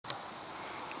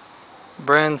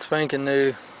brand spanking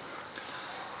new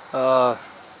we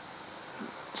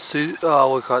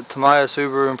call it Tamiya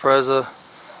Subaru Impreza,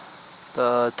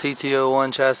 the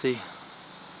TT-01 chassis.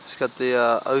 It's got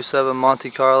the 07 Monte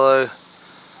Carlo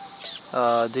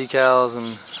decals and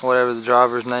whatever the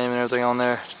driver's name and everything on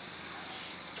there.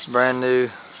 Brand new.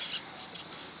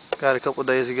 Got it a couple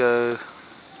days ago.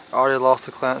 Already lost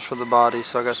the clamps for the body,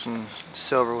 so I got some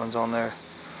silver ones on there.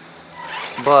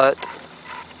 But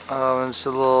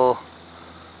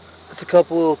it's a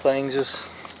couple little things. Just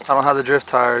I don't have the drift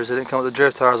tires. They didn't come with the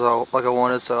drift tires like I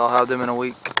wanted, so I'll have them in a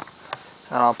week,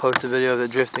 and I'll post a video of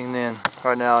it drifting then.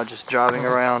 Right now, I'm just driving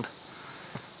around,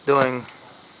 doing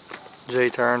J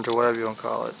turns or whatever you want to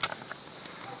call it.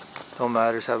 Don't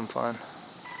matter, just having fun.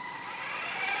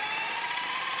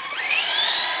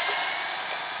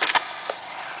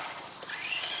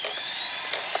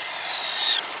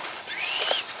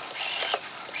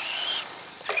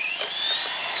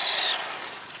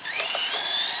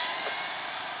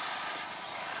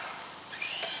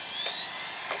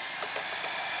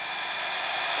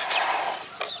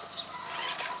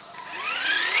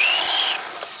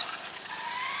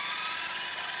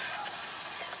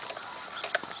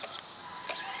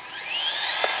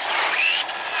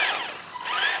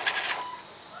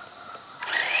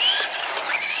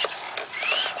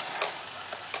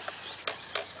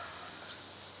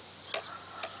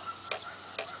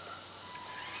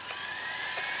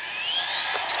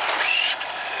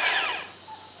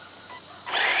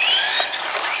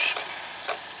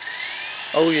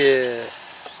 Oh yeah.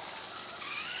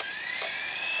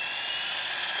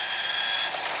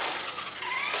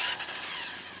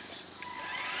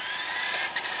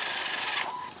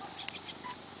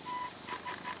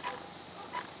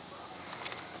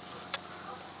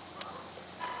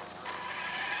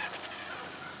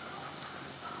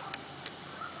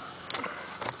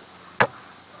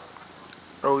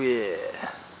 Oh yeah.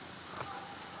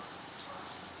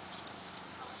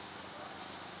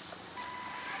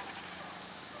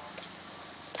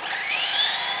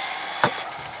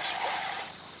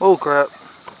 Oh crap.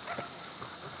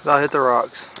 About hit the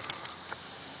rocks.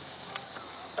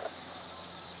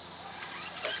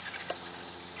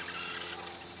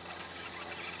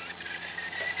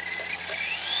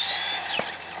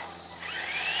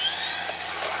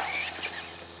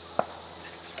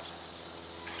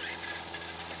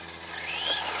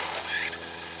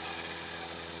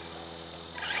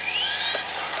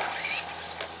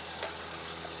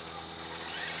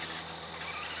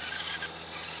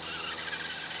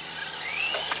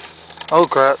 Oh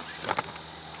crap.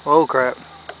 Oh crap.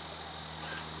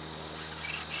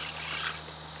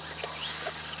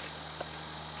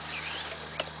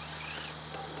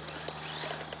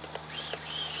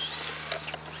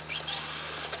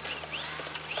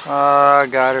 I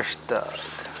got her stuck.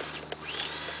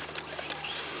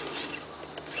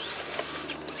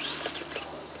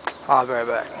 I'll be right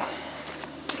back.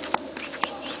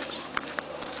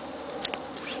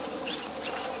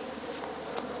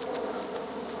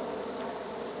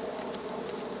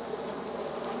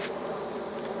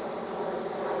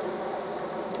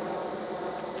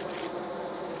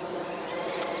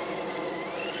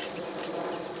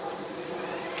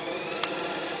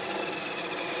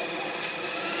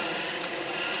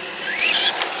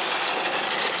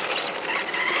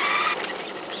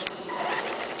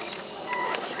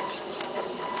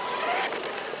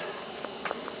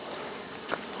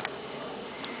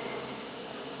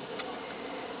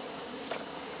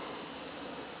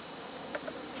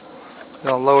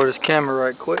 Gonna lower this camera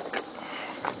right quick.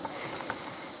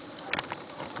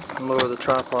 Lower the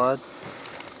tripod.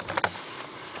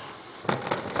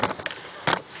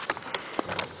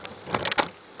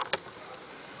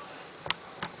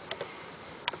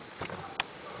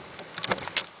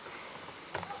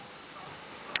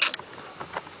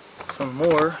 Some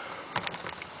more